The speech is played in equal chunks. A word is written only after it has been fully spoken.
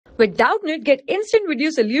With Doubtnut, get instant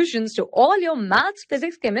video solutions to all your maths,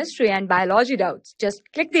 physics, chemistry, and biology doubts. Just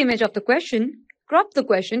click the image of the question, crop the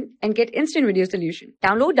question, and get instant video solution.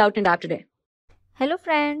 Download Doubtnut app today. Hello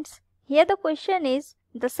friends, here the question is,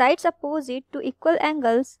 the sides opposite to equal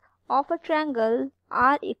angles of a triangle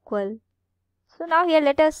are equal. So now here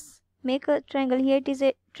let us make a triangle. Here it is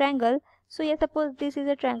a triangle. So here suppose this is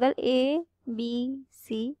a triangle A, B,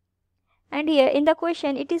 C. And here in the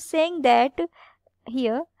question it is saying that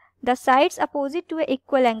here the sides opposite to an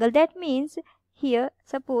equal angle. That means here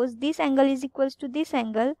suppose this angle is equals to this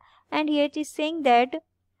angle, and here it is saying that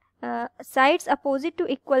sides opposite to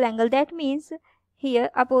equal angle. That means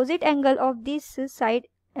here opposite angle of this side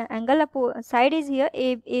side is here,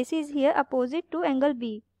 AC is here opposite to angle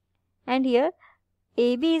B, and here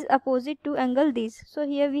AB is opposite to angle this. So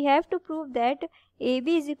here we have to prove that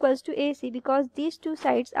AB is equals to AC because these two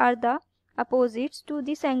sides are the opposites to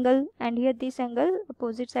this angle, and here this angle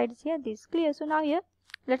opposite side is here this. Clear? So now here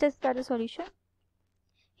let us start the solution.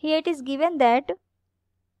 Here it is given that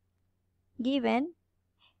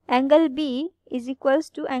angle B is equals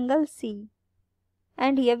to angle C,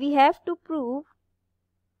 and here we have to prove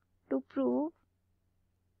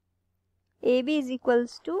AB is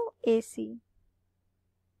equals to AC.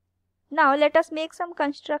 Now let us make some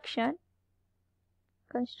construction.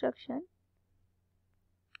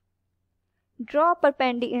 Draw a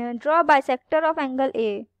bisector of angle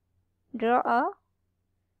A. Draw a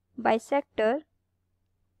bisector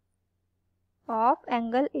of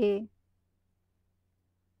angle A.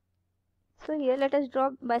 So here let us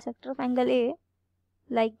draw bisector of angle A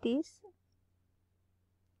like this.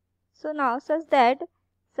 So now such that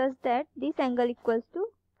this angle equals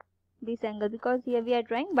to this angle, because here we are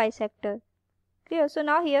drawing bisector. Clear? So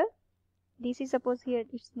now here this is suppose here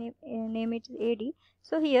its name it is AD.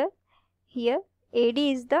 So here AD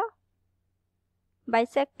is the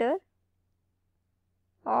bisector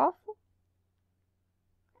of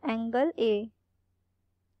angle A.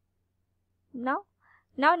 Now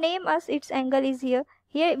name us its angle is here.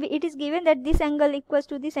 Here it is given that this angle equals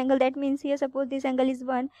to this angle. That means here suppose this angle is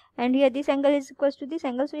 1, and here this angle is equals to this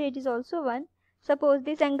angle, so here it is also 1. Suppose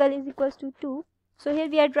this angle is equals to 2. So here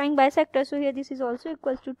we are drawing bisector, so here this is also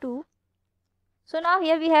equals to 2. So now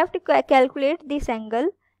here we have to calculate this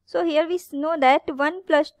angle. So here we know that 1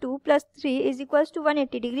 plus 2 plus 3 is equals to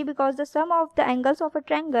 180 degree, because the sum of the angles of a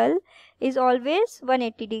triangle is always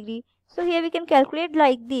 180 degree. So here we can calculate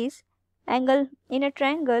like this. Angle in a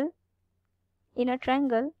triangle ABD,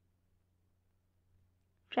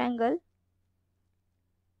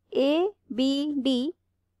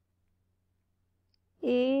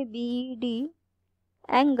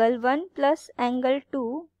 angle 1 plus angle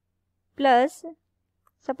 2 plus,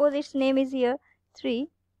 suppose its name is here 3,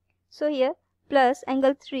 so here plus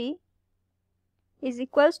angle 3 is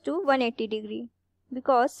equals to 180 degree,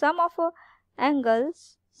 because sum of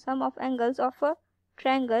angles of a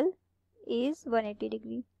triangle is 180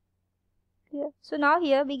 degree. Clear? So now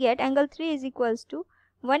here we get angle 3 is equals to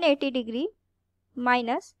 180 degree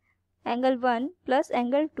minus angle 1 plus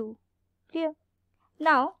angle 2. Clear?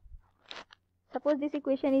 Now suppose this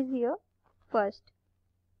equation is here first.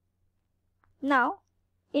 Now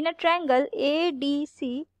in a triangle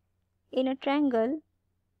ADC, here in a triangle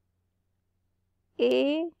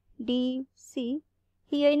ADC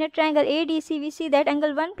we see that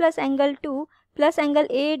angle 1 plus angle 2 plus angle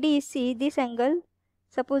ADC, this angle,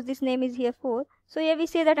 suppose this name is here 4. So here we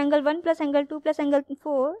say that angle 1 plus angle 2 plus angle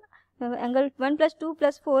 4, angle 1 plus 2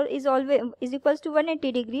 plus 4 is equals to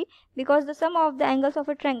 180 degree, because the sum of the angles of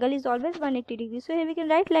a triangle is always 180 degree. So here we can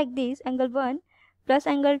write like this: angle 1 plus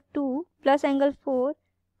angle 2 plus angle 4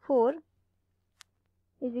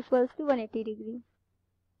 is equals to 180 degree.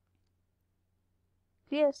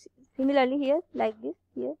 Clear? Similarly here like this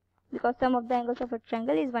here, because sum of the angles of a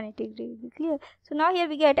triangle is 180 degree. Clear? So now here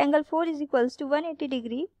we get angle 4 is equals to 180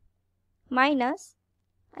 degree minus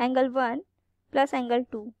angle 1 plus angle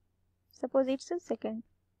 2. Suppose it's a second.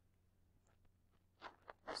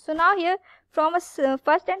 So now here from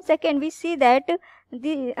first and second we see that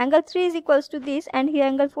the angle 3 is equals to this, and here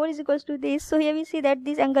angle 4 is equals to this. So here we see that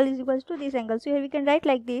this angle is equals to this angle. So here we can write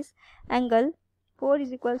like this: angle 4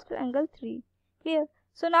 is equals to angle 3. Clear?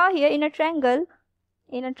 So now here in a triangle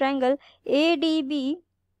ADB,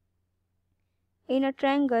 and in a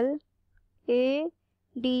triangle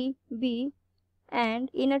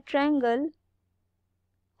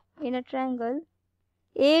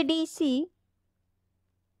ADC,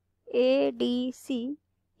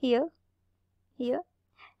 here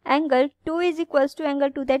angle 2 is equals to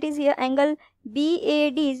angle 2, that is here angle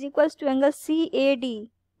BAD is equals to angle CAD,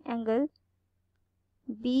 angle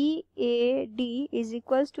BAD is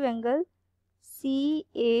equals to angle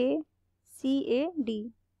CAD.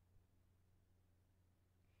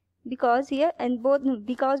 Because here and both,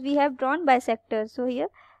 because we have drawn bisectors, so here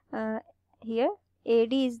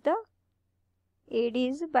AD is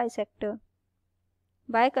bisector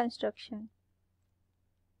by construction.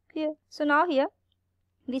 Clear? So now here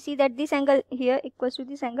we see that this angle here equals to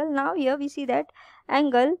this angle. Now here we see that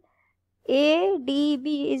angle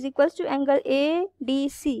ADB is equals to angle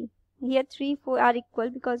ADC. Here 3, 4 are equal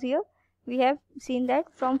because here we have seen that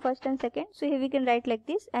from first and second. So here we can write like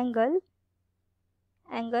this: angle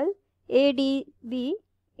ADB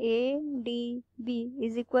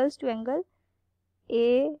is equals to angle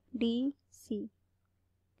ADC.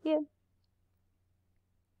 Here.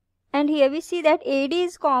 And here we see that AD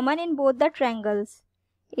is common in both the triangles.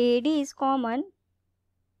 AD is common.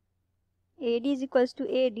 AD is equals to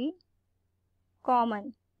AD,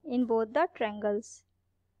 common in both the triangles.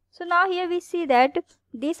 So now here we see that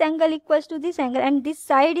this angle equals to this angle, and this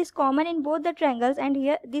side is common in both the triangles, and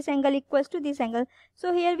here this angle equals to this angle.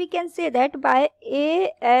 So here we can say that by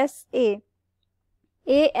ASA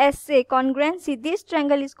congruency, this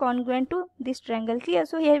triangle is congruent to this triangle. Clear?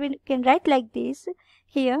 So here we can write like this: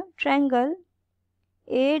 here triangle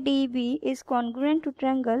ADB is congruent to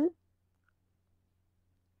triangle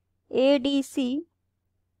ADC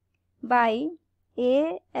by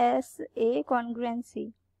ASA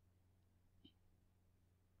congruency.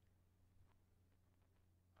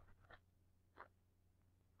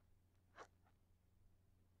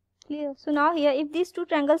 Clear? So now here if these two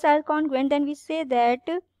triangles are congruent, then we say that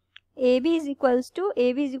AB is equals to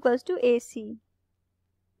AC.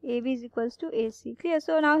 AB is equals to AC. Clear?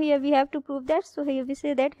 So now here we have to prove that. So here we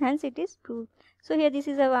say that hence it is proved. So here this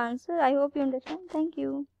is our answer. I hope you understand. Thank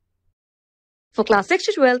you. For class 6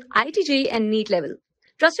 to 12, IIT JEE and NEET level.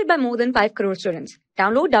 Trusted by more than 5 crore students.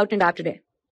 Download Doubtnut app today.